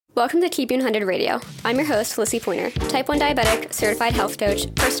Welcome to Keep You 100 Radio. I'm your host, Lissy Pointer, type 1 diabetic, certified health coach,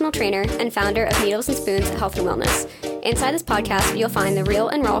 personal trainer, and founder of Needles and Spoons Health and Wellness. Inside this podcast, you'll find the real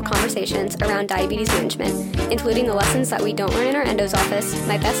and raw conversations around diabetes management, including the lessons that we don't learn in our endo's office,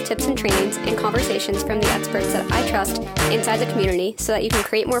 my best tips and trainings, and conversations from the experts that I trust inside the community so that you can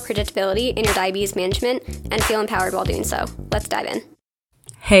create more predictability in your diabetes management and feel empowered while doing so. Let's dive in.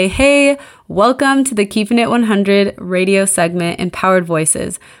 Hey, welcome to the Keeping It 100 radio segment, Empowered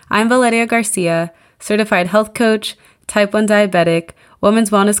Voices. I'm Valeria Garcia, certified health coach, type 1 diabetic,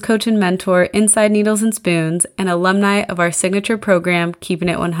 women's wellness coach and mentor inside Needles and Spoons, and alumni of our signature program, Keeping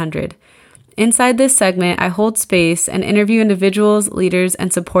It 100. Inside this segment, I hold space and interview individuals, leaders,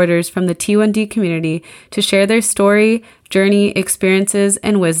 and supporters from the T1D community to share their story, journey, experiences,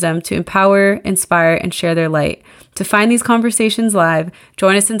 and wisdom to empower, inspire, and share their light. To find these conversations live,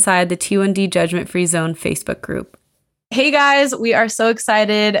 join us inside the T1D Judgment Free Zone Facebook group. Hey guys, we are so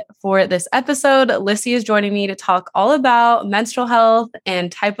excited for this episode. Lissy is joining me to talk all about menstrual health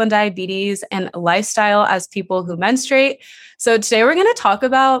and type 1 diabetes and lifestyle as people who menstruate. So today we're going to talk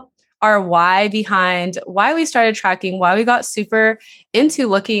about our why behind why we started tracking, why we got super into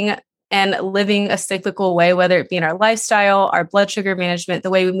looking and living a cyclical way, whether it be in our lifestyle, our blood sugar management, the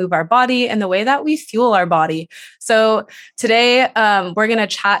way we move our body, and the way that we fuel our body. So today, we're going to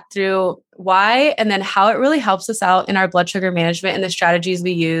chat through why and then how it really helps us out in our blood sugar management and the strategies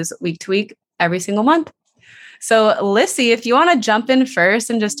we use week to week every single month. So Lissy, if you want to jump in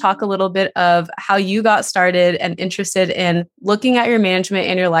first and just talk a little bit of how you got started and interested in looking at your management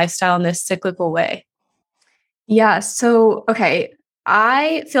and your lifestyle in this cyclical way. Yeah. So, okay.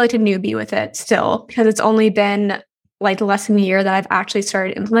 I feel like a newbie with it still because it's only been like less than a year that I've actually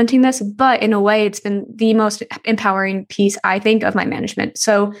started implementing this. But in a way, it's been the most empowering piece, I think, of my management.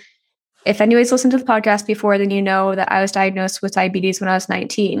 So if anybody's listened to the podcast before, then you know that I was diagnosed with diabetes when I was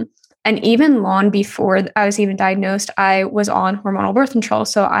 19. And even long before I was even diagnosed, I was on hormonal birth control.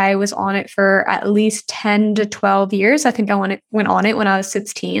 So I was on it for at least 10 to 12 years. I think I went on it when I was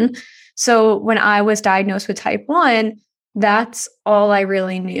 16. So when I was diagnosed with type 1, that's all I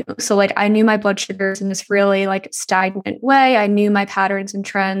really knew. So like I knew my blood sugars in this really like stagnant way. I knew my patterns and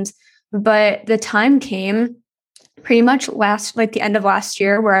trends, but the time came pretty much the end of last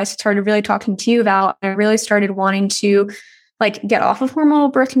year where I started really talking to you about, I really started wanting to like get off of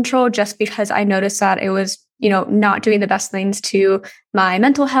hormonal birth control just because I noticed that it was, not doing the best things to my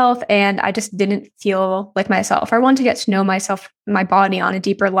mental health. And I just didn't feel like myself. I wanted to get to know myself, my body on a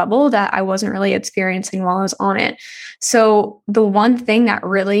deeper level that I wasn't really experiencing while I was on it. So the one thing that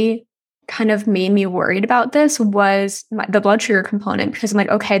really kind of made me worried about this was the blood sugar component, because I'm like,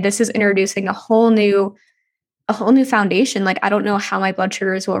 okay, this is introducing a whole new foundation. Like, I don't know how my blood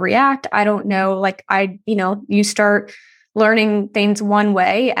sugars will react. I don't know, like you start learning things one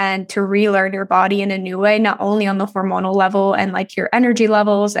way and to relearn your body in a new way, not only on the hormonal level and like your energy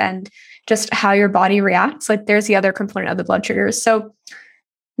levels and just how your body reacts. Like there's the other component of the blood sugars. So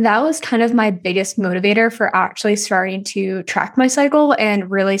that was kind of my biggest motivator for actually starting to track my cycle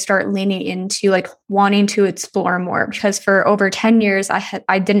and really start leaning into like wanting to explore more, because for over 10 years,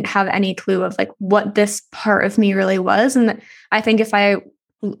 I didn't have any clue of like what this part of me really was. And I think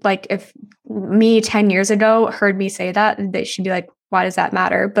if me 10 years ago heard me say that, they should be like, why does that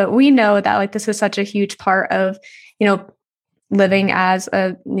matter? But we know that like this is such a huge part of, living as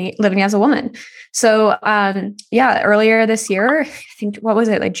a woman. So earlier this year, I think, what was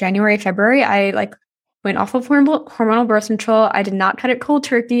it, like January, February, I like went off of hormonal birth control. I did not cut it cold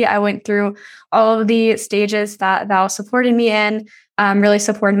turkey. I went through all of the stages that Val supported me in, really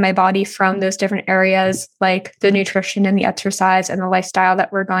supported my body from those different areas, like the nutrition and the exercise and the lifestyle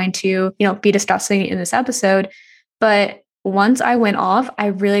that we're going to, be discussing in this episode. But once I went off, I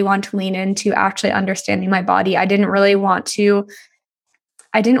really want to lean into actually understanding my body. I didn't want to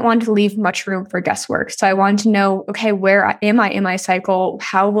leave much room for guesswork. So I wanted to know, okay, where am I in my cycle?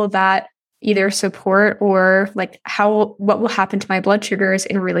 How will that either support or like what will happen to my blood sugars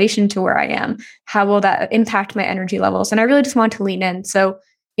in relation to where I am? How will that impact my energy levels? And I really just want to lean in. So,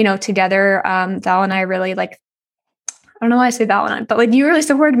 together, Val and I really I don't know why I say Val and I, but like you really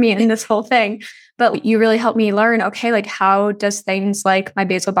supported me in this whole thing. But you really helped me learn, okay, like how does things like my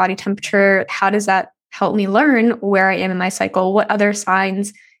basal body temperature, how does that help me learn where I am in my cycle? What other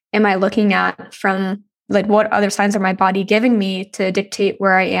signs am I looking at from like what other signs are my body giving me to dictate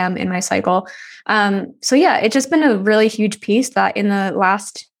where I am in my cycle? So yeah, it's just been a really huge piece that in the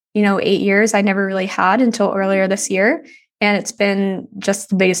last, 8 years, I never really had until earlier this year. And it's been just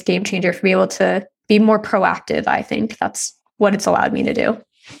the biggest game changer for me able to be more proactive. I think that's what it's allowed me to do.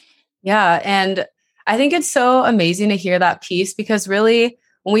 Yeah. And I think it's so amazing to hear that piece, because really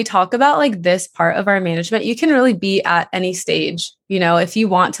when we talk about like this part of our management, you can really be at any stage. If you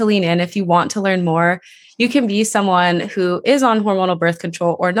want to lean in, if you want to learn more, you can be someone who is on hormonal birth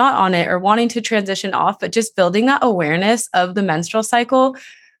control or not on it or wanting to transition off, but just building that awareness of the menstrual cycle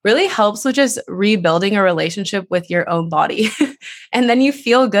really helps with just rebuilding a relationship with your own body. And then you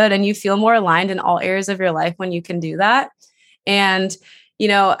feel good and you feel more aligned in all areas of your life when you can do that. And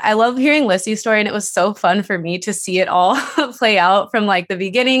I love hearing Lissy's story, and it was so fun for me to see it all play out from like the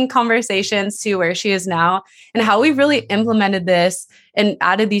beginning conversations to where she is now, and how we've really implemented this and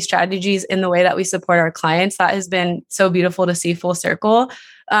added these strategies in the way that we support our clients. That has been so beautiful to see full circle.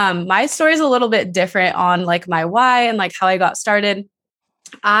 My story is a little bit different on like my why and like how I got started.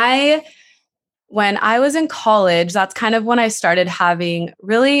 When I was in college, that's kind of when I started having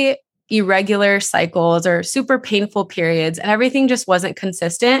really irregular cycles or super painful periods, and everything just wasn't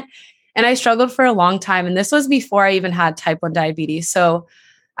consistent. And I struggled for a long time. And this was before I even had type 1 diabetes. So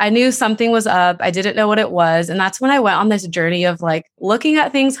I knew something was up. I didn't know what it was. And that's when I went on this journey of like looking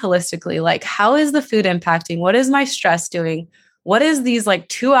at things holistically, like how is the food impacting? What is my stress doing? What is these like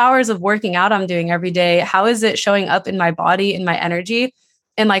 2 hours of working out I'm doing every day? How is it showing up in my body, in my energy?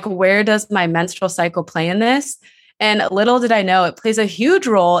 And like, where does my menstrual cycle play in this? And little did I know, it plays a huge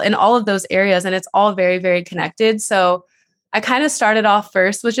role in all of those areas, and it's all very, very connected. So I kind of started off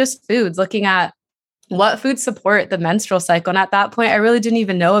first with just foods, looking at what foods support the menstrual cycle. And at that point, I really didn't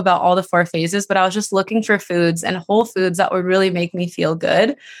even know about all the 4 phases, but I was just looking for foods and whole foods that would really make me feel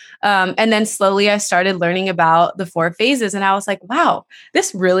good. And then slowly I started learning about the 4 phases, and I was like, wow,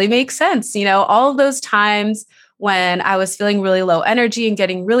 this really makes sense. All of those times when I was feeling really low energy and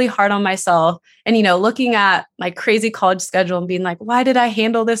getting really hard on myself and, looking at my crazy college schedule and being like, why did I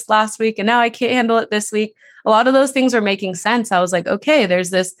handle this last week? And now I can't handle it this week. A lot of those things were making sense. I was like, okay, there's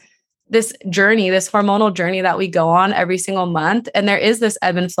this journey, this hormonal journey that we go on every single month. And there is this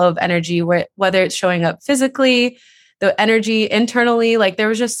ebb and flow of energy whether it's showing up physically, the energy internally, like there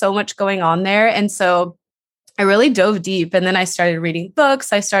was just so much going on there. And so I really dove deep, and then I started reading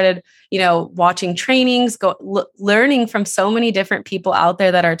books. I started, watching trainings, learning from so many different people out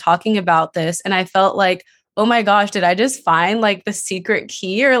there that are talking about this. And I felt like, oh my gosh, did I just find like the secret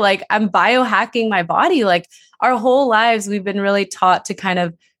key, or like I'm biohacking my body? Like our whole lives, we've been really taught to kind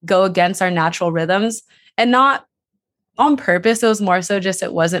of go against our natural rhythms, and not on purpose. It was more so just,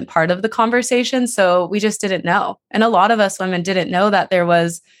 it wasn't part of the conversation. So we just didn't know. And a lot of us women didn't know that there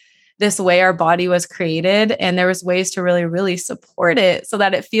was this way our body was created, and there was ways to really, really support it so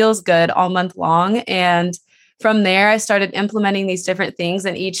that it feels good all month long. And from there, I started implementing these different things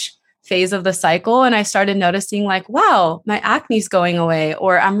in each phase of the cycle. And I started noticing like, wow, my acne's going away,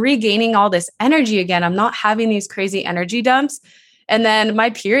 or I'm regaining all this energy again. I'm not having these crazy energy dumps. And then my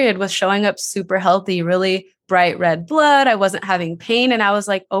period was showing up super healthy, really bright red blood. I wasn't having pain. And I was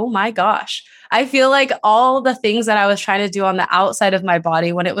like, oh my gosh, I feel like all the things that I was trying to do on the outside of my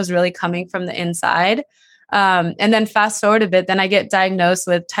body when it was really coming from the inside. And then fast forward a bit, then I get diagnosed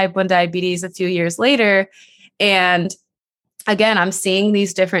with type 1 diabetes a few years later. And again, I'm seeing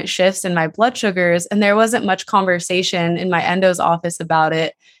these different shifts in my blood sugars, and there wasn't much conversation in my endo's office about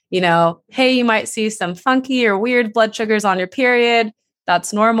it. Hey, you might see some funky or weird blood sugars on your period.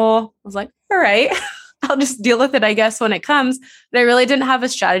 That's normal. I was like, all right, I'll just deal with it, I guess, when it comes. But I really didn't have a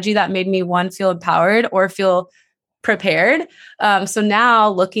strategy that made me, one, feel empowered or feel prepared. So now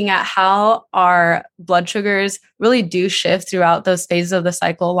looking at how our blood sugars really do shift throughout those phases of the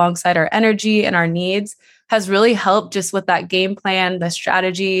cycle alongside our energy and our needs has really helped just with that game plan, the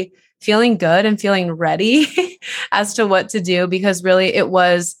strategy, feeling good and feeling ready as to what to do, because really it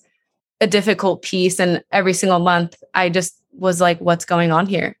was a difficult piece. And every single month, I just was like, what's going on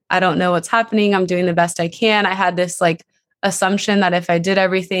here? I don't know what's happening. I'm doing the best I can. I had this like assumption that if I did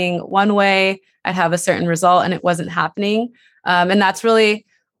everything one way, I'd have a certain result, and it wasn't happening. And that's really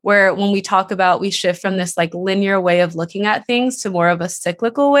where, when we talk about, we shift from this like linear way of looking at things to more of a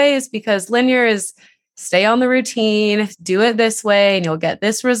cyclical way, is because linear is stay on the routine, do it this way, and you'll get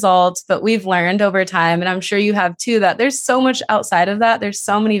this result. But we've learned over time, and I'm sure you have too, that there's so much outside of that. There's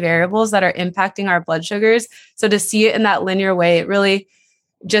so many variables that are impacting our blood sugars. So to see it in that linear way, it really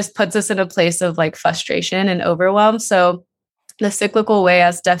just puts us in a place of like frustration and overwhelm. So the cyclical way,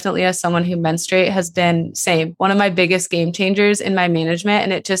 as someone who menstruate, has been one of my biggest game changers in my management.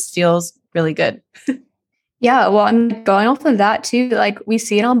 And it just feels really good. Yeah, well, I'm going off of that too. Like we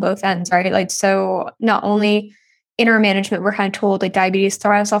see it on both ends, right? Like, so not only in our management, we're kind of told like diabetes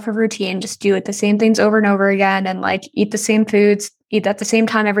thrives off of routine, just do it the same things over and over again, and like eat the same foods, eat at the same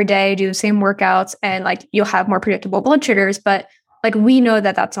time every day, do the same workouts, and like you'll have more predictable blood sugars. But like we know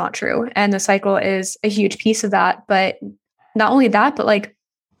that that's not true, and the cycle is a huge piece of that. But not only that, but like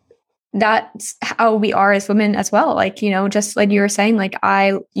that's how we are as women as well. Like, just like you were saying, like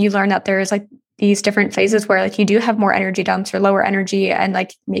you learn that there's like these different phases where like you do have more energy dumps or lower energy, and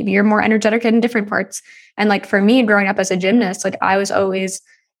like maybe you're more energetic in different parts. And like for me growing up as a gymnast, like I was always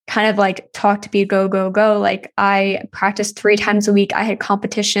kind of like taught to be go, go, go. Like I practiced 3 times a week. I had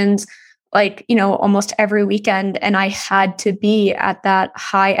competitions like, almost every weekend. And I had to be at that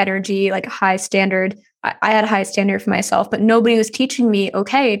high energy, like high standard. I had a high standard for myself, but nobody was teaching me,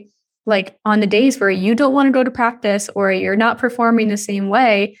 okay, like on the days where you don't want to go to practice or you're not performing the same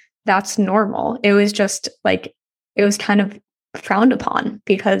way, that's normal. It was just like, it was kind of frowned upon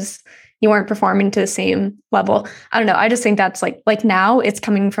because you weren't performing to the same level. I don't know. I just think that's like now it's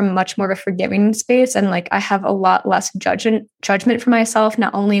coming from much more of a forgiving space. And like, I have a lot less judgment for myself,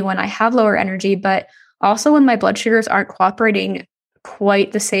 not only when I have lower energy, but also when my blood sugars aren't cooperating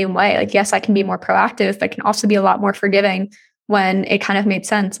quite the same way. Like, yes, I can be more proactive, but I can also be a lot more forgiving when it kind of made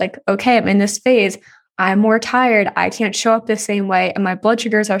sense. Like, okay, I'm in this phase. I'm more tired. I can't show up the same way. And my blood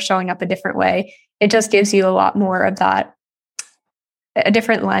sugars are showing up a different way. It just gives you a lot more of that, a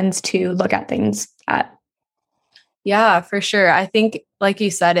different lens to look at things at. Yeah, for sure. I think, like you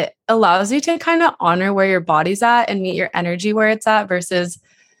said, it allows you to kind of honor where your body's at and meet your energy where it's at versus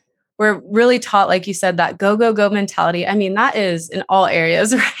we're really taught, like you said, that go, go, go mentality. I mean, that is in all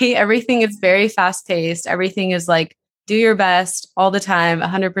areas, right? Everything is very fast paced. Everything is like, do your best all the time,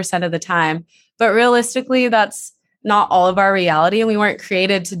 100% of the time. But realistically, that's not all of our reality. And we weren't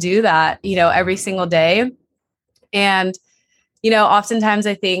created to do that, every single day. And oftentimes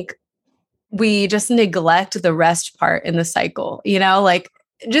I think we just neglect the rest part in the cycle, like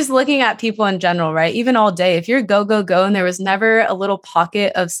just looking at people in general, right? Even all day, if you're go, go, go, and there was never a little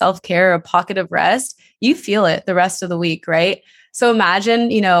pocket of self-care or a pocket of rest, you feel it the rest of the week, right? So imagine,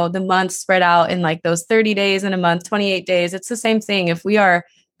 the months spread out in like those 30 days in a month, 28 days. It's the same thing. If we are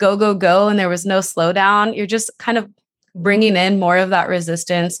go, go, go, and there was no slowdown, you're just kind of bringing in more of that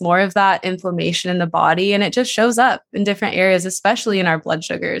resistance, more of that inflammation in the body. And it just shows up in different areas, especially in our blood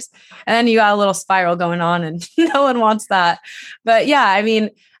sugars. And then you got a little spiral going on and no one wants that. But yeah, I mean,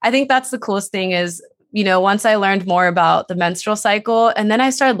 I think that's the coolest thing is, once I learned more about the menstrual cycle and then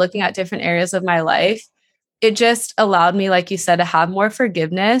I started looking at different areas of my life, it just allowed me, like you said, to have more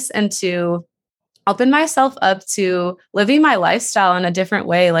forgiveness and to open myself up to living my lifestyle in a different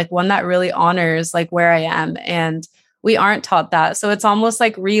way, like one that really honors like where I am. And we aren't taught that. So it's almost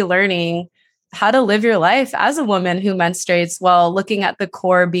like relearning how to live your life as a woman who menstruates while looking at the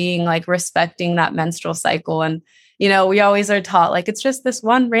core being like respecting that menstrual cycle. And, we always are taught like it's just this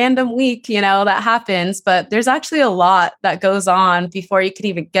one random week, that happens, but there's actually a lot that goes on before you can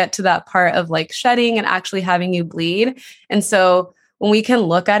even get to that part of like shedding and actually having you bleed. And so when we can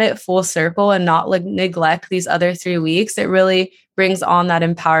look at it full circle and not like neglect these other 3 weeks, it really brings on that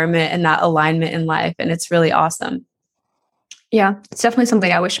empowerment and that alignment in life. And it's really awesome. Yeah, it's definitely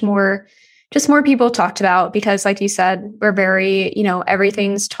something I wish more people talked about because like you said, we're very,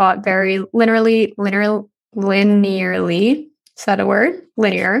 everything's taught very linearly. Is that a word?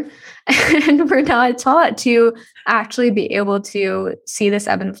 Linear. And we're not taught to actually be able to see this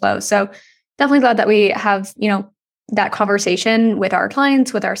ebb and flow. So definitely glad that we have, that conversation with our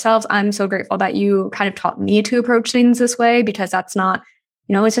clients, with ourselves. I'm so grateful that you kind of taught me to approach things this way because that's not,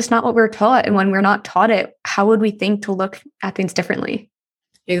 it's just not what we're taught. And when we're not taught it, how would we think to look at things differently?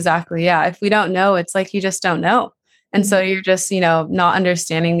 Exactly. Yeah. If we don't know, it's like you just don't know. And so you're just, not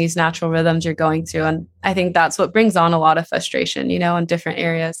understanding these natural rhythms you're going through. And I think that's what brings on a lot of frustration, in different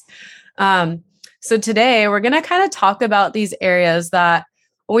areas. So today we're going to kind of talk about these areas that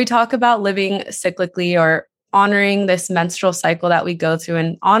when we talk about living cyclically or honoring this menstrual cycle that we go through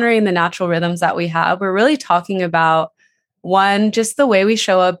and honoring the natural rhythms that we have, we're really talking about one, just the way we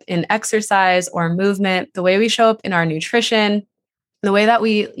show up in exercise or movement, the way we show up in our nutrition, the way that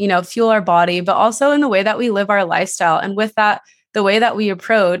we, fuel our body, but also in the way that we live our lifestyle. And with that, the way that we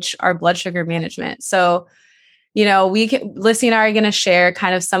approach our blood sugar management. So, Lissy and I are going to share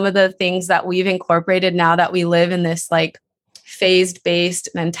kind of some of the things that we've incorporated now that we live in this like phase-based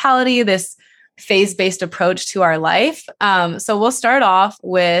mentality, this phase-based approach to our life. So we'll start off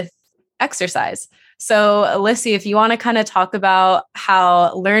with exercise. So Lissy, if you want to kind of talk about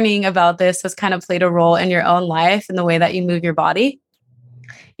how learning about this has kind of played a role in your own life and the way that you move your body.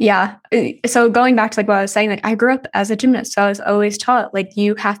 Yeah. So going back to like what I was saying, like I grew up as a gymnast. So I was always taught like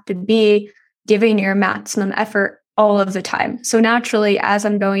you have to be giving your maximum effort all of the time. So naturally, as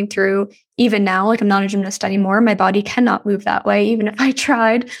I'm going through, even now, like I'm not a gymnast anymore, my body cannot move that way, even if I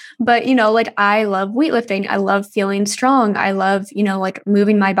tried. But, like I love weightlifting. I love feeling strong. I love, like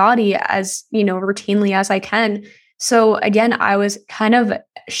moving my body as, routinely as I can. So again, I was kind of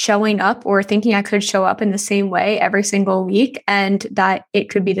showing up or thinking I could show up in the same way every single week and that it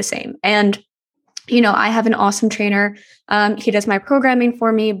could be the same. And, I have an awesome trainer. He does my programming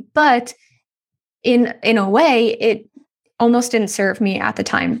for me, but in a way, it almost didn't serve me at the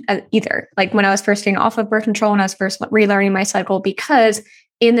time either. Like when I was first getting off of birth control and I was first relearning my cycle, because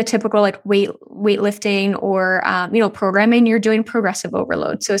in the typical like weightlifting or, programming, you're doing progressive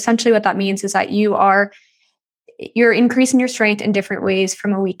overload. So essentially what that means is that you're increasing your strength in different ways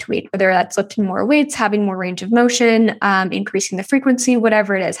from a week to week, whether that's lifting more weights, having more range of motion, increasing the frequency,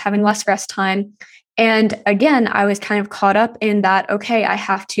 whatever it is, having less rest time. And again, I was kind of caught up in that, okay, I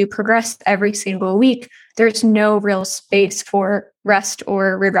have to progress every single week. There's no real space for rest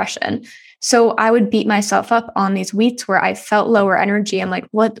or regression. So I would beat myself up on these weeks where I felt lower energy. I'm like,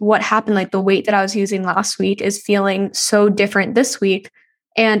 what happened? Like the weight that I was using last week is feeling so different this week.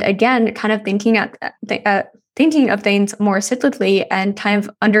 And again, kind of thinking of things more cyclically and kind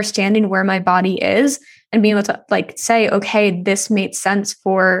of understanding where my body is and being able to like say, okay, this made sense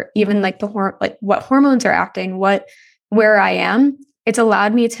for even like what hormones are acting, where I am. It's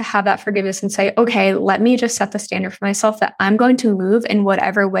allowed me to have that forgiveness and say, okay, let me just set the standard for myself that I'm going to move in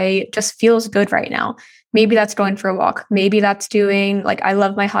whatever way just feels good right now. Maybe that's going for a walk. Maybe that's doing I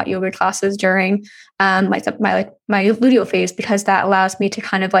love my hot yoga classes during my luteal phase, because that allows me to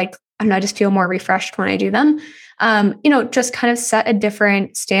kind of I just feel more refreshed when I do them. Just kind of set a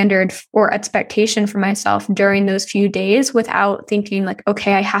different standard or expectation for myself during those few days without thinking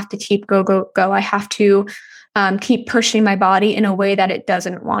okay, I have to keep go. I have to keep pushing my body in a way that it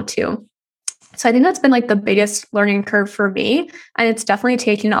doesn't want to. So I think that's been the biggest learning curve for me. And it's definitely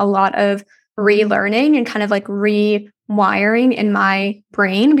taken a lot of relearning and kind of rewiring in my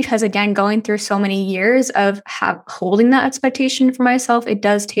brain, because again, going through so many years of holding that expectation for myself, it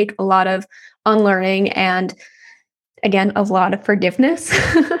does take a lot of unlearning and again, a lot of forgiveness.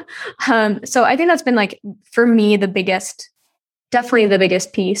 So I think that's been for me, definitely the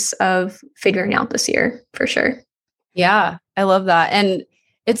biggest piece of figuring out this year for sure. Yeah, I love that. And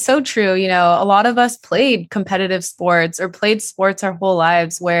it's so true. A lot of us played competitive sports or played sports our whole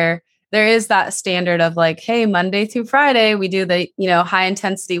lives where there is that standard of hey, Monday through Friday, we do the, high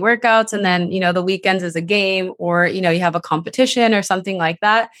intensity workouts. And then, the weekends is a game or, you have a competition or something like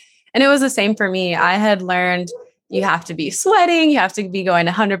that. And it was the same for me. I had learned you have to be sweating, you have to be going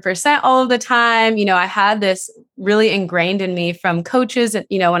 100% all of the time. I had this really ingrained in me from coaches,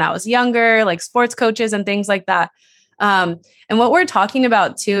 when I was younger, sports coaches and things like that. And what we're talking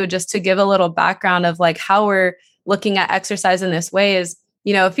about too, just to give a little background of how we're looking at exercise in this way is,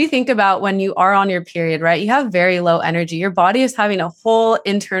 if you think about when you are on your period, right, you have very low energy. Your body is having a whole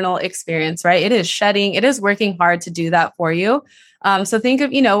internal experience, right? It is shedding, it is working hard to do that for you. So think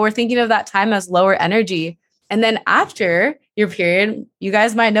of, we're thinking of that time as lower energy. And then after your period, you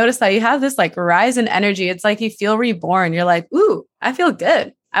guys might notice that you have this rise in energy. It's you feel reborn. You're ooh, I feel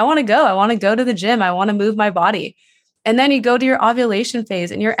good. I want to go. I want to go to the gym. I want to move my body. And then you go to your ovulation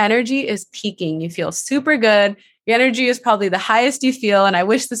phase and your energy is peaking. You feel super good. Your energy is probably the highest you feel. And I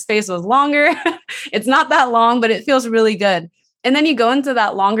wish this phase was longer. It's not that long, but it feels really good. And then you go into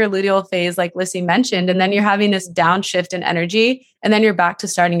that longer luteal phase, like Lissy mentioned, and then you're having this downshift in energy. And then you're back to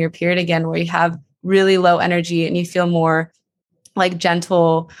starting your period again, where you have really low energy and you feel more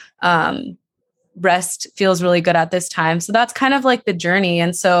gentle. Rest feels really good at this time. So that's kind of the journey.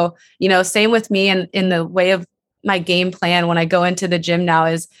 And so, same with me and in the way of my game plan when I go into the gym now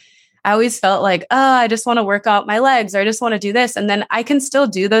is I always felt I just want to work out my legs or I just want to do this. And then I can still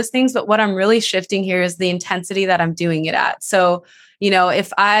do those things. But what I'm really shifting here is the intensity that I'm doing it at. So,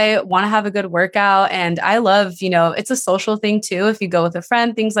 if I want to have a good workout and I love, it's a social thing too, if you go with a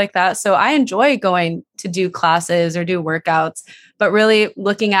friend, things like that. So I enjoy going to do classes or do workouts, but really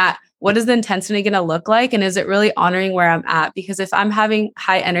looking at what is the intensity going to look like? And is it really honoring where I'm at? Because if I'm having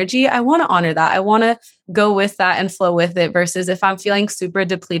high energy, I want to honor that. I want to go with that and flow with it versus if I'm feeling super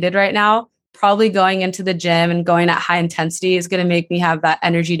depleted right now, probably going into the gym and going at high intensity is going to make me have that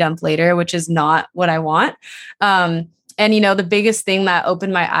energy dump later, which is not what I want. And, the biggest thing that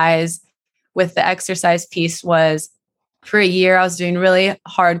opened my eyes with the exercise piece was for a year, I was doing really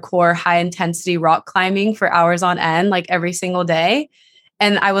hardcore, high intensity rock climbing for hours on end, every single day.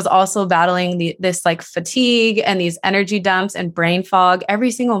 And I was also battling this fatigue and these energy dumps and brain fog every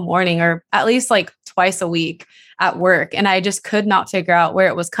single morning, or at least twice a week at work. And I just could not figure out where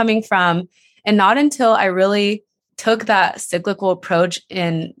it was coming from. And not until I really took that cyclical approach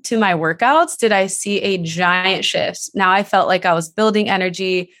into my workouts did I see a giant shift. Now I felt like I was building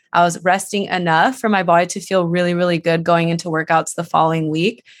energy. I was resting enough for my body to feel really, really good going into workouts the following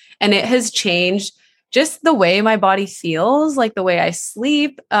week. And it has changed just the way my body feels, like the way I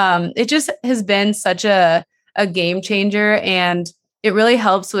sleep. It just has been such a game changer. And it really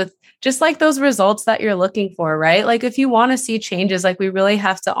helps with just like those results that you're looking for, right? Like if you want to see changes, like we really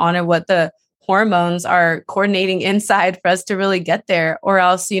have to honor what the hormones are coordinating inside for us to really get there, or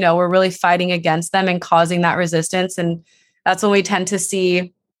else, we're really fighting against them and causing that resistance. And that's when we tend to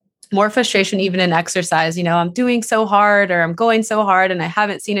see more frustration, even in exercise. I'm doing so hard or I'm going so hard and I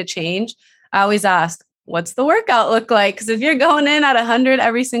haven't seen a change. I always ask, what's the workout look like? Because if you're going in at 100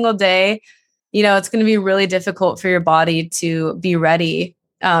 every single day, it's going to be really difficult for your body to be ready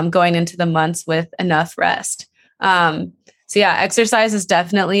going into the months with enough rest. So yeah, exercise is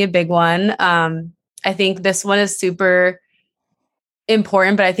definitely a big one. I think this one is super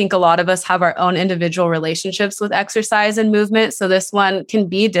important, but I think a lot of us have our own individual relationships with exercise and movement. So this one can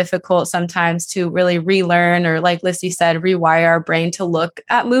be difficult sometimes to really relearn, or like Lissy said, rewire our brain to look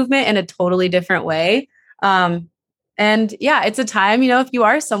at movement in a totally different way. And yeah, it's a time, if you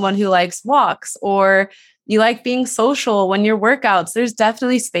are someone who likes walks or you like being social when your workouts, there's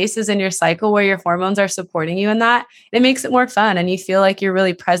definitely spaces in your cycle where your hormones are supporting you in that. It makes it more fun and you feel like you're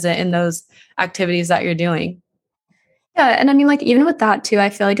really present in those activities that you're doing. Yeah. And I mean, like, even with that too, I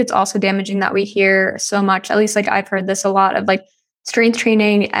feel like it's also damaging that we hear so much, at least like I've heard this a lot, of like strength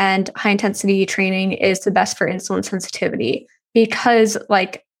training and high intensity training is the best for insulin sensitivity, because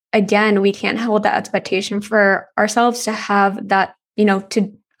like, again, we can't hold that expectation for ourselves to have that,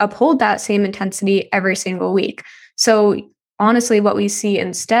 to uphold that same intensity every single week. So honestly, what we see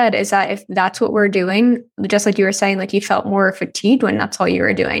instead is that if that's what we're doing, just like you were saying, like you felt more fatigued when that's all you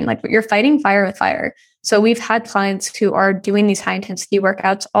were doing, like you're fighting fire with fire. So we've had clients who are doing these high intensity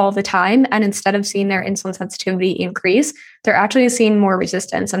workouts all the time. And instead of seeing their insulin sensitivity increase, they're actually seeing more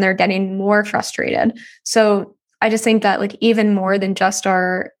resistance and they're getting more frustrated. So I just think that like even more than just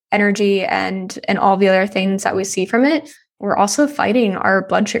our energy and all the other things that we see from it, we're also fighting our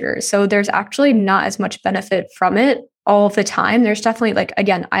blood sugars. So there's actually not as much benefit from it all of the time. There's definitely like,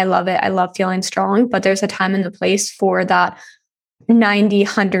 again, I love it. I love feeling strong, but there's a time and the place for that 90,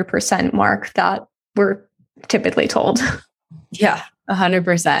 100% mark that we're typically told. Yeah,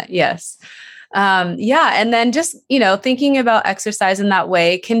 100%. Yes. Yeah. And then just, thinking about exercise in that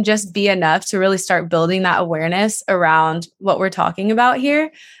way can just be enough to really start building that awareness around what we're talking about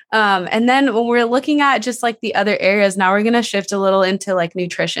here. And then when we're looking at just like the other areas, now we're going to shift a little into like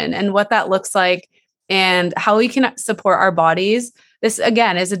nutrition and what that looks like and how we can support our bodies. This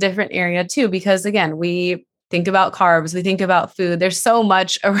again is a different area too, because again, we think about carbs, we think about food. There's so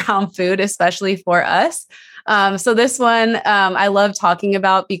much around food, especially for us. So this one, I love talking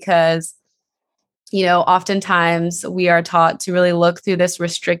about because oftentimes we are taught to really look through this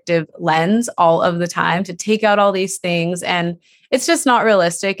restrictive lens all of the time, to take out all these things. And it's just not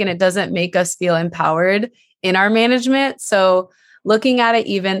realistic and it doesn't make us feel empowered in our management. So looking at it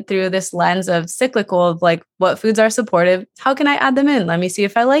even through this lens of cyclical, of like what foods are supportive, how can I add them in? Let me see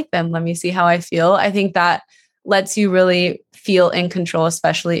if I like them. Let me see how I feel. I think that lets you really feel in control,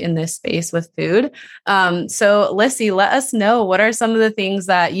 especially in this space with food. So Lissy, let us know, what are some of the things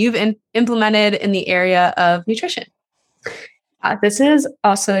that you've implemented in the area of nutrition? This is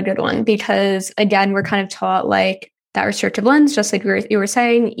also a good one because, again, we're kind of taught like that restrictive lens, just like you were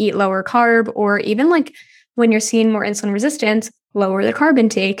saying, eat lower carb, or even like when you're seeing more insulin resistance, lower the carb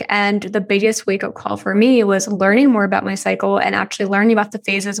intake. And the biggest wake-up call for me was learning more about my cycle and actually learning about the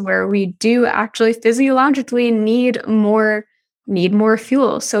phases where we do actually physiologically need more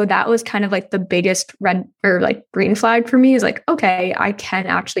fuel. So that was kind of like the biggest red or like green flag for me, is like, okay, I can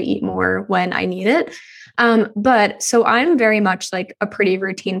actually eat more when I need it. But so I'm very much like a pretty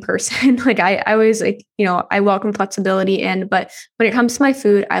routine person. Like I always like, I welcome flexibility in, but when it comes to my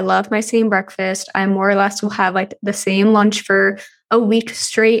food, I love my same breakfast. I more or less will have like the same lunch for a week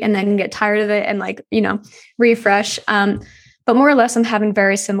straight and then get tired of it and like, refresh. But more or less I'm having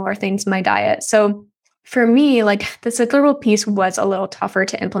very similar things in my diet. So for me, like the cyclical piece was a little tougher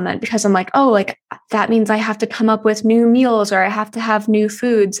to implement because I'm like, oh, like that means I have to come up with new meals or I have to have new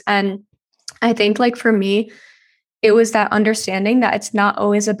foods. And I think like for me, it was that understanding that it's not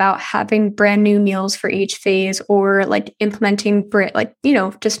always about having brand new meals for each phase or like implementing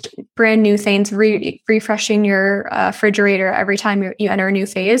just brand new things, refreshing your refrigerator every time you enter a new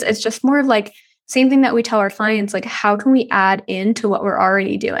phase. It's just more of like same thing that we tell our clients, like how can we add into what we're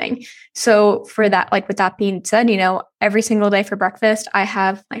already doing? So for that, like with that being said, every single day for breakfast, I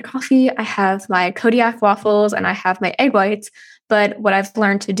have my coffee, I have my Kodiak waffles, and I have my egg whites. But what I've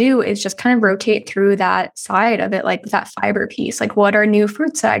learned to do is just kind of rotate through that side of it, like that fiber piece. Like what are new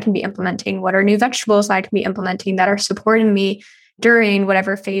fruits that I can be implementing? What are new vegetables that I can be implementing that are supporting me during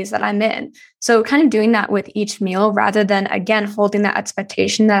whatever phase that I'm in. So kind of doing that with each meal rather than, again, holding that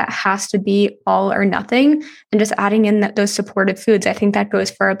expectation that it has to be all or nothing and just adding in those supportive foods. I think that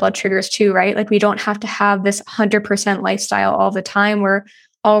goes for our blood sugars too, right? Like we don't have to have this 100% lifestyle all the time where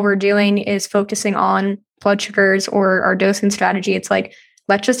all we're doing is focusing on blood sugars or our dosing strategy. It's like,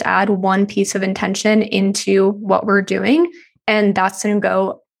 let's just add one piece of intention into what we're doing. And that's going to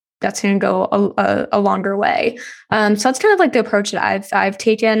go a longer way. So that's kind of like the approach that I've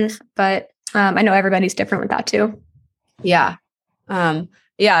taken, but I know everybody's different with that too. Yeah.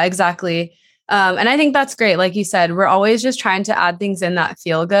 Yeah, exactly. And I think that's great. Like you said, we're always just trying to add things in that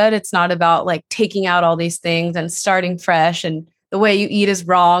feel good. It's not about like taking out all these things and starting fresh and the way you eat is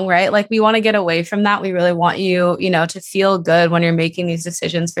wrong, right? Like we want to get away from that. We really want you, to feel good when you're making these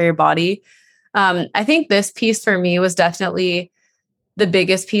decisions for your body. I think this piece for me was definitely the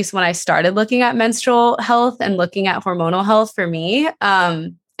biggest piece when I started looking at menstrual health and looking at hormonal health for me.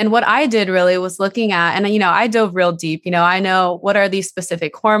 And what I did really was looking at, and, I dove real deep, I know what are these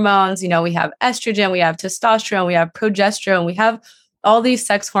specific hormones, we have estrogen, we have testosterone, we have progesterone, we have all these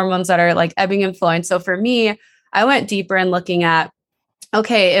sex hormones that are like ebbing and flowing. So for me, I went deeper in looking at,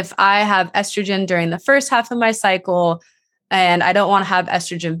 okay, if I have estrogen during the first half of my cycle, and I don't want to have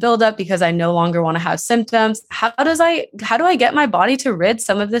estrogen buildup because I no longer want to have symptoms. How do I get my body to rid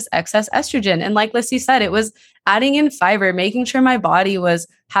some of this excess estrogen? And like Lissy said, it was adding in fiber, making sure my body was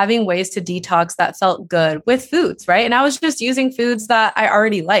having ways to detox that felt good with foods, right? And I was just using foods that I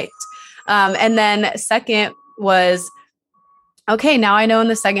already liked. And then second was, okay, now I know in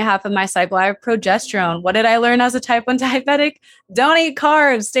the second half of my cycle, I have progesterone. What did I learn as a type 1 diabetic? Don't eat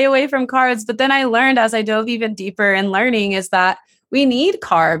carbs, stay away from carbs. But then I learned as I dove even deeper in learning is that we need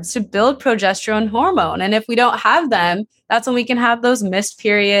carbs to build progesterone hormone. And if we don't have them, that's when we can have those missed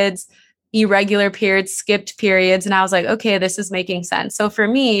periods, irregular periods, skipped periods. And I was like, okay, this is making sense. So for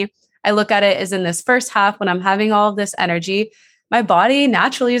me, I look at it as in this first half when I'm having all of this energy, my body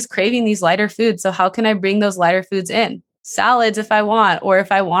naturally is craving these lighter foods. So how can I bring those lighter foods in? Salads if I want, or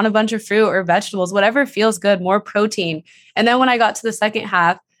if I want a bunch of fruit or vegetables, whatever feels good, more protein. And then when I got to the second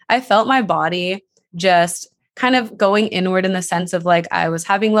half, I felt my body just kind of going inward in the sense of like, I was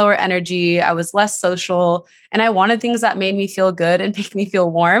having lower energy, I was less social, and I wanted things that made me feel good and make me feel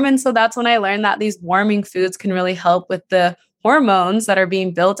warm. And so that's when I learned that these warming foods can really help with the hormones that are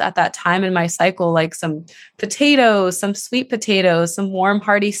being built at that time in my cycle, like some potatoes, some sweet potatoes, some warm,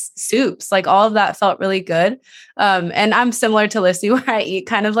 hearty soups, like all of that felt really good. And I'm similar to Lissy where I eat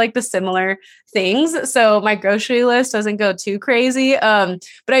kind of like the similar things. So my grocery list doesn't go too crazy. But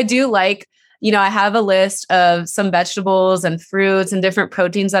I do like, I have a list of some vegetables and fruits and different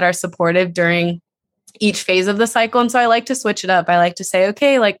proteins that are supportive during each phase of the cycle. And so I like to switch it up. I like to say,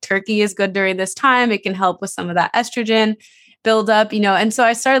 okay, like turkey is good during this time. It can help with some of that estrogen build up, and so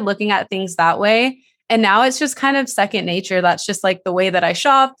I started looking at things that way. And now it's just kind of second nature. That's just like the way that I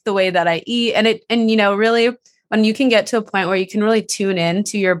shop, the way that I eat. And really, when you can get to a point where you can really tune in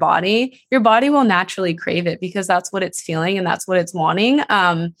to your body will naturally crave it because that's what it's feeling and that's what it's wanting.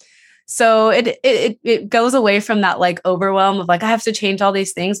 So it goes away from that like overwhelm of like, I have to change all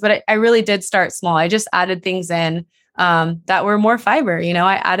these things, but I really did start small. I just added things in that were more fiber.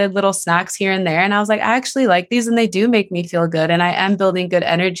 I added little snacks here and there. And I was like, I actually like these and they do make me feel good. And I am building good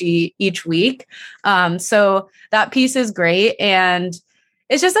energy each week. So that piece is great. And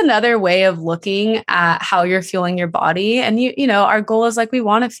it's just another way of looking at how you're fueling your body. And our goal is like, we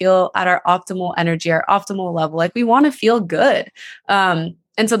want to feel at our optimal energy, our optimal level. Like we want to feel good.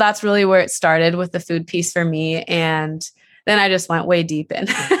 And so that's really where it started with the food piece for me. And then I just went way deep in.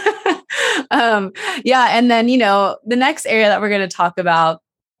 And then, the next area that we're going to talk about,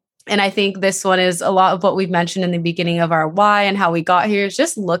 and I think this one is a lot of what we've mentioned in the beginning of our why and how we got here, is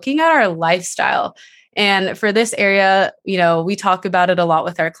just looking at our lifestyle. And for this area, we talk about it a lot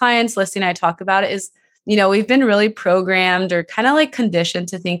with our clients. Lissy and I talk about it is, we've been really programmed or kind of like conditioned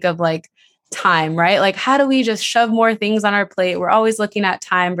to think of like time, right? Like, how do we just shove more things on our plate? We're always looking at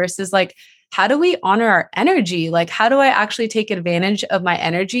time versus like, how do we honor our energy? Like, how do I actually take advantage of my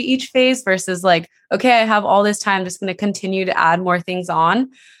energy each phase versus like, okay, I have all this time, just going to continue to add more things on.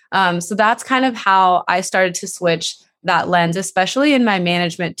 So that's kind of how I started to switch that lens, especially in my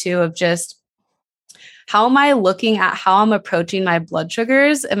management too, of just how am I looking at how I'm approaching my blood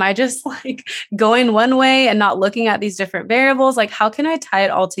sugars? Am I just like going one way and not looking at these different variables? Like, how can I tie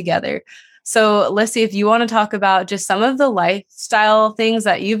it all together? So Lissy, if you want to talk about just some of the lifestyle things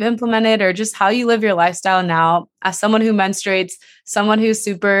that you've implemented or just how you live your lifestyle now as someone who menstruates, someone who's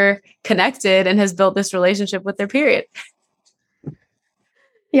super connected and has built this relationship with their period.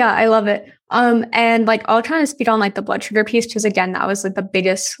 Yeah, I love it. And like I'll try to speak on like the blood sugar piece because again, that was like the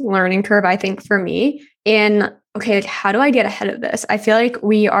biggest learning curve I think for me. In okay, like how do I get ahead of this? I feel like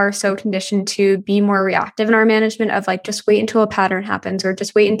we are so conditioned to be more reactive in our management of like just wait until a pattern happens or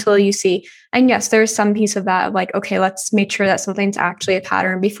just wait until you see. And yes, there's some piece of that of like, okay, let's make sure that something's actually a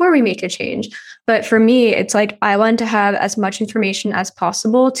pattern before we make a change. But for me, it's like I want to have as much information as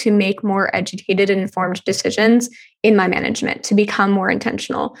possible to make more educated and informed decisions in my management to become more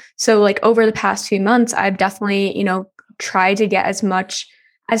intentional. So like over the past few months, I've definitely, tried to get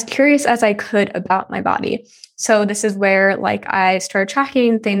as curious as I could about my body. So this is where like I started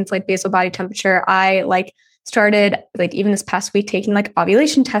tracking things like basal body temperature. I like started like even this past week taking like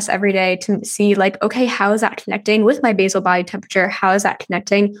ovulation tests every day to see like, okay, how is that connecting with my basal body temperature? How is that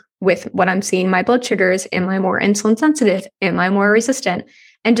connecting with what I'm seeing in my blood sugars? Am I more insulin sensitive? Am I more resistant?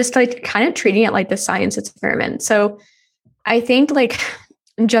 And just like kind of treating it like the science experiment. So I think like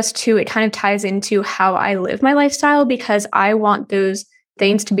it kind of ties into how I live my lifestyle because I want those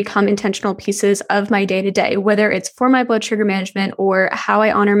things to become intentional pieces of my day to day, whether it's for my blood sugar management or how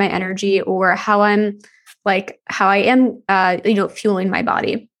I honor my energy or how I am, fueling my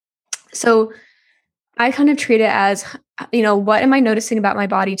body. So I kind of treat it as, what am I noticing about my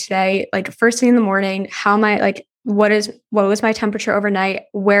body today? Like first thing in the morning, how am I like, what was my temperature overnight?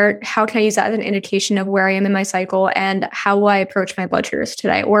 How can I use that as an indication of where I am in my cycle and how will I approach my blood sugars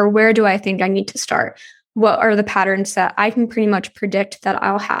today? Or where do I think I need to start? What are the patterns that I can pretty much predict that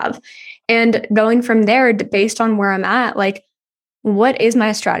I'll have? And going from there, based on where I'm at, like, what is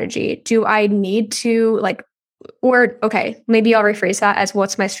my strategy? Do I need to maybe I'll rephrase that as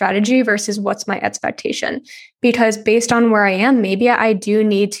what's my strategy versus what's my expectation. Because based on where I am, maybe I do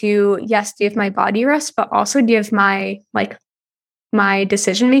need to, yes, give my body rest, but also give my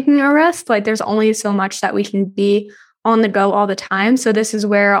decision-making a rest. Like there's only so much that we can be on the go all the time. So this is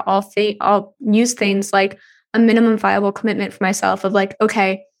where I'll use things like a minimum viable commitment for myself of like,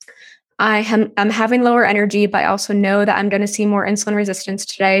 okay, I'm having lower energy, but I also know that I'm going to see more insulin resistance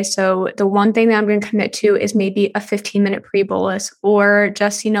today. So the one thing that I'm going to commit to is maybe a 15-minute pre-bolus or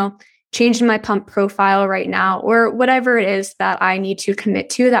just, changing my pump profile right now or whatever it is that I need to commit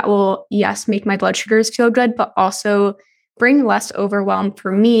to that will, yes, make my blood sugars feel good, but also bring less overwhelm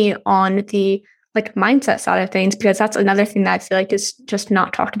for me on the like mindset side of things, because that's another thing that I feel like is just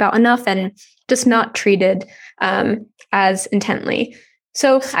not talked about enough and just not treated as intently.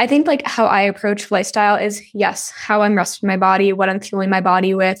 So I think like how I approach lifestyle is, yes, how I'm resting my body, what I'm fueling my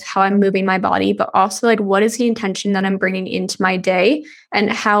body with, how I'm moving my body, but also like what is the intention that I'm bringing into my day and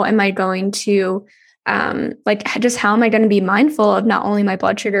how am I going to how am I going to be mindful of not only my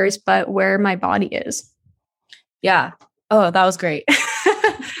blood sugars, but where my body is. Yeah. Oh, that was great.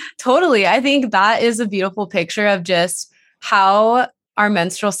 Totally. I think that is a beautiful picture of just how our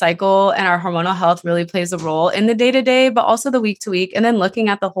menstrual cycle and our hormonal health really plays a role in the day-to-day, but also the week-to-week, and then looking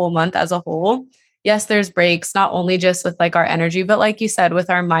at the whole month as a whole. Yes, there's breaks, not only just with like our energy, but like you said, with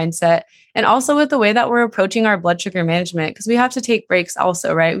our mindset and also with the way that we're approaching our blood sugar management, because we have to take breaks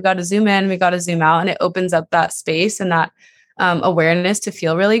also, right? We got to zoom in, we got to zoom out, and it opens up that space and that awareness to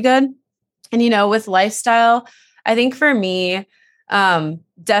feel really good. And, with lifestyle, I think for me,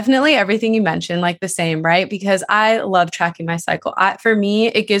 definitely everything you mentioned, like the same, right? Because I love tracking my cycle. For me,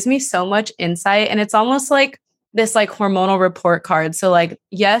 it gives me so much insight and it's almost like this like hormonal report card. So like,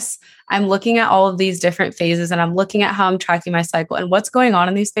 yes, I'm looking at all of these different phases and I'm looking at how I'm tracking my cycle and what's going on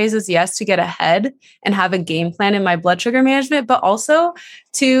in these phases. Yes, to get ahead and have a game plan in my blood sugar management, but also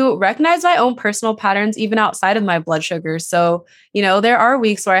to recognize my own personal patterns, even outside of my blood sugar. So, there are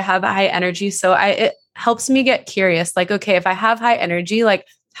weeks where I have high energy. So it helps me get curious. Like, okay, if I have high energy, like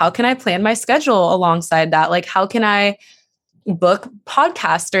how can I plan my schedule alongside that? Like, how can I book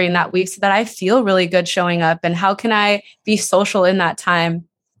podcasts during that week so that I feel really good showing up? And how can I be social in that time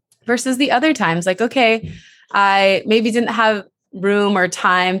versus the other times? Like, okay, I maybe didn't have room or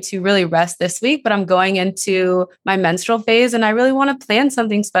time to really rest this week, but I'm going into my menstrual phase and I really want to plan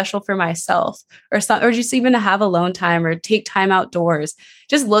something special for myself or just even to have alone time or take time outdoors.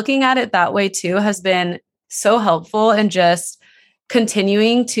 Just looking at it that way too has been so helpful and just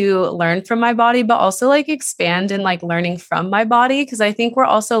continuing to learn from my body, but also like expand and like learning from my body. Cause I think we're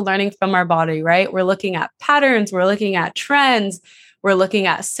also learning from our body, right? We're looking at patterns, we're looking at trends, we're looking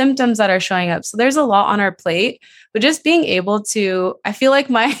at symptoms that are showing up. So there's a lot on our plate, but just being able to, I feel like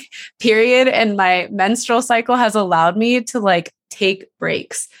my period and my menstrual cycle has allowed me to like take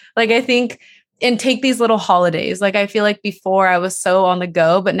breaks. Like I think and take these little holidays. Like I feel like before I was so on the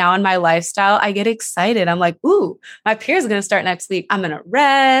go, but now in my lifestyle, I get excited. I'm like, ooh, my period's going to start next week. I'm going to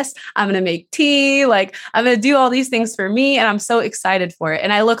rest. I'm going to make tea. Like I'm going to do all these things for me. And I'm so excited for it.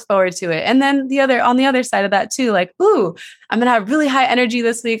 And I look forward to it. And then on the other side of that too, like, ooh, I'm going to have really high energy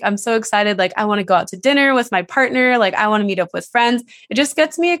this week. I'm so excited. Like I want to go out to dinner with my partner. Like I want to meet up with friends. It just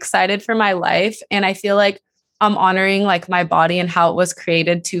gets me excited for my life. And I feel like I'm honoring like my body and how it was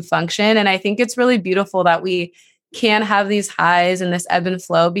created to function. And I think it's really beautiful that we can have these highs and this ebb and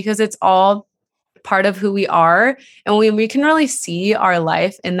flow because it's all part of who we are. And we can really see our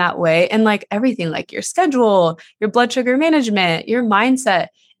life in that way. And like everything, like your schedule, your blood sugar management, your mindset,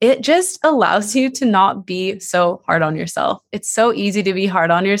 it just allows you to not be so hard on yourself. It's so easy to be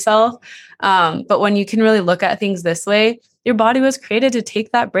hard on yourself. But when you can really look at things this way, your body was created to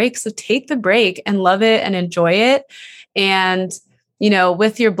take that break. So take the break and love it and enjoy it. And,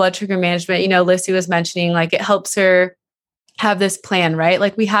 with your blood sugar management, Lissy was mentioning like it helps her have this plan, right?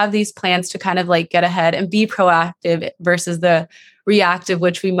 Like we have these plans to kind of like get ahead and be proactive versus the reactive,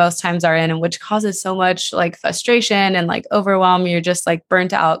 which we most times are in, and which causes so much like frustration and like overwhelm. You're just like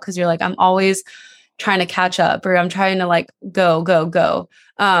burnt out because you're like, I'm always trying to catch up or I'm trying to like go.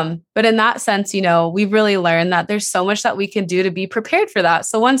 But in that sense, we've really learned that there's so much that we can do to be prepared for that.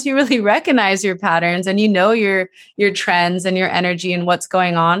 So once you really recognize your patterns and your trends and your energy and what's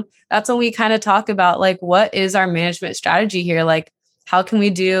going on, that's when we kind of talk about like, what is our management strategy here? Like, how can we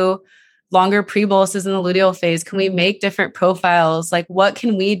do longer pre-boluses in the luteal phase? Can we make different profiles? Like, what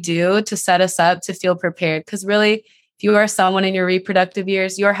can we do to set us up to feel prepared? Because really, if you are someone in your reproductive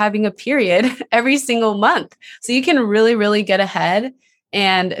years, you're having a period every single month. So you can really, really get ahead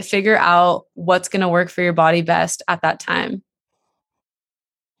and figure out what's going to work for your body best at that time.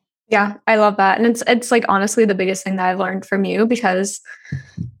 Yeah, I love that. And it's like honestly the biggest thing that I've learned from you, because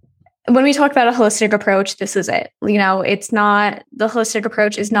when we talk about a holistic approach, this is it. It's not, the holistic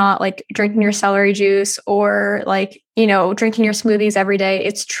approach is not like drinking your celery juice or like, drinking your smoothies every day.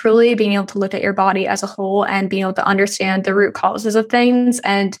 It's truly being able to look at your body as a whole and being able to understand the root causes of things.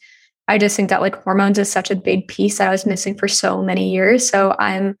 And I just think that like hormones is such a big piece that I was missing for so many years. So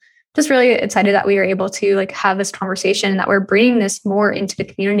I'm just really excited that we are able to like have this conversation and that we're bringing this more into the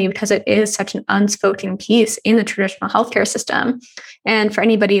community because it is such an unspoken piece in the traditional healthcare system. And for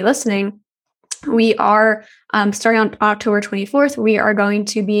anybody listening, we are starting on October 24th. We are going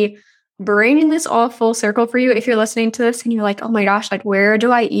to be bringing this all full circle for you. If you're listening to this and you're like, oh my gosh, like where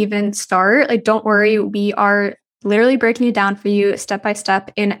do I even start? Like, don't worry. We are literally breaking it down for you step by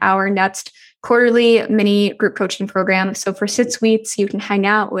step in our next quarterly mini group coaching program. So for 6 weeks, you can hang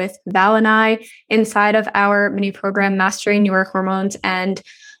out with Val and I inside of our mini program, Mastering Your Hormones and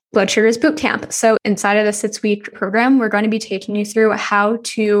Blood Sugars Bootcamp. So inside of the 6-week program, we're going to be taking you through how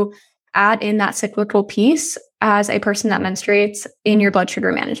to add in that cyclical piece as a person that menstruates in your blood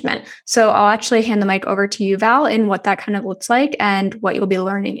sugar management. So I'll actually hand the mic over to you, Val, and what that kind of looks like and what you'll be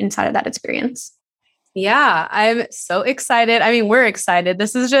learning inside of that experience. Yeah, I'm so excited. I mean, we're excited.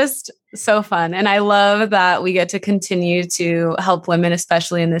 This is just so fun. And I love that we get to continue to help women,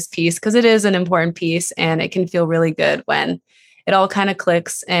 especially in this piece, because it is an important piece and it can feel really good when it all kind of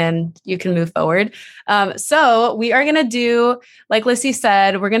clicks and you can move forward. So we are going to do, like Lissy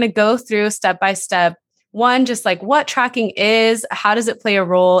said, we're going to go through step by step. One, just like what tracking is, how does it play a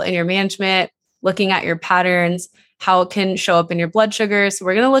role in your management, looking at your patterns, how it can show up in your blood sugars. So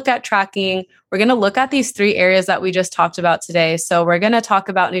we're going to look at tracking. We're going to look at these 3 areas that we just talked about today. So we're going to talk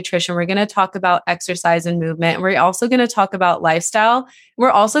about nutrition. We're going to talk about exercise and movement. And we're also going to talk about lifestyle.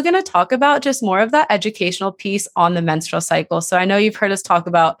 We're also going to talk about just more of that educational piece on the menstrual cycle. So I know you've heard us talk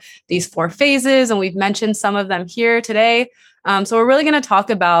about these 4 phases, and we've mentioned some of them here today. So we're really going to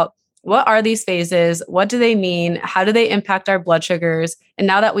talk about what are these phases? What do they mean? How do they impact our blood sugars? And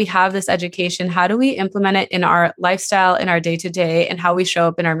now that we have this education, how do we implement it in our lifestyle, in our day-to-day, and how we show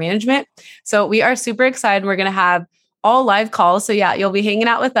up in our management? So we are super excited. We're going to have all live calls. So yeah, you'll be hanging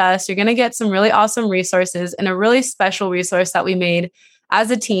out with us. You're going to get some really awesome resources and a really special resource that we made as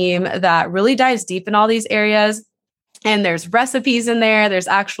a team that really dives deep in all these areas. And there's recipes in there. There's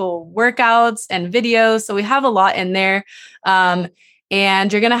actual workouts and videos. So we have a lot in there.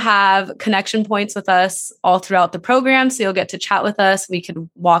 And you're going to have connection points with us all throughout the program. So you'll get to chat with us. We can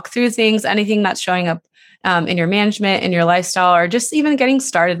walk through things, anything that's showing up in your management, in your lifestyle, or just even getting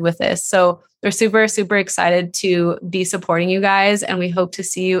started with this. So we're super, super excited to be supporting you guys. And we hope to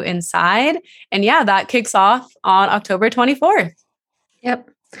see you inside. And yeah, that kicks off on October 24th. Yep.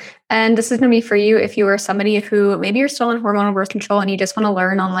 And this is going to be for you if you are somebody who maybe you're still on hormonal birth control and you just want to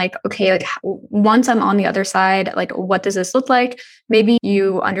learn on like, okay, like once I'm on the other side, like what does this look like? Maybe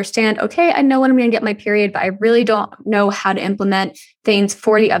you understand, okay, I know when I'm going to get my period, but I really don't know how to implement things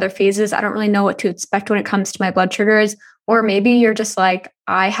for the other phases. I don't really know what to expect when it comes to my blood sugars. Or maybe you're just like,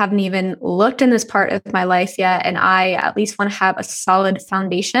 I haven't even looked in this part of my life yet. And I at least want to have a solid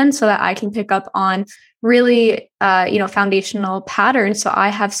foundation so that I can pick up on really, foundational patterns. So I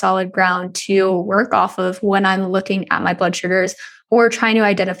have solid ground to work off of when I'm looking at my blood sugars or trying to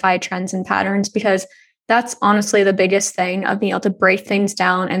identify trends and patterns, because that's honestly the biggest thing of being able to break things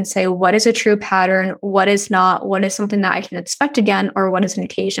down and say, what is a true pattern? What is not? What is something that I can expect again? Or what is an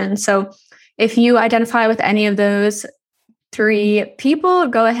occasion? So if you identify with any of those 3 people,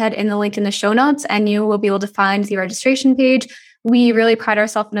 go ahead in the link in the show notes and you will be able to find the registration page. We really pride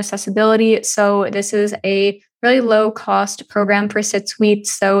ourselves in accessibility. So this is a really low cost program for 6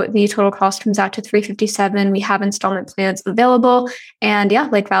 weeks. So the total cost comes out to $357. We have installment plans available. And yeah,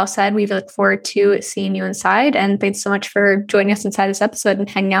 like Val said, we look forward to seeing you inside. And thanks so much for joining us inside this episode and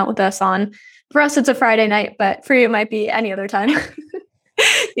hanging out with us on, for us, it's a Friday night, but for you, it might be any other time.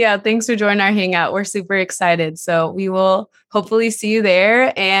 Yeah, thanks for joining our hangout. We're super excited. So we will hopefully see you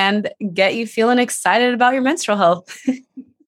there and get you feeling excited about your menstrual health.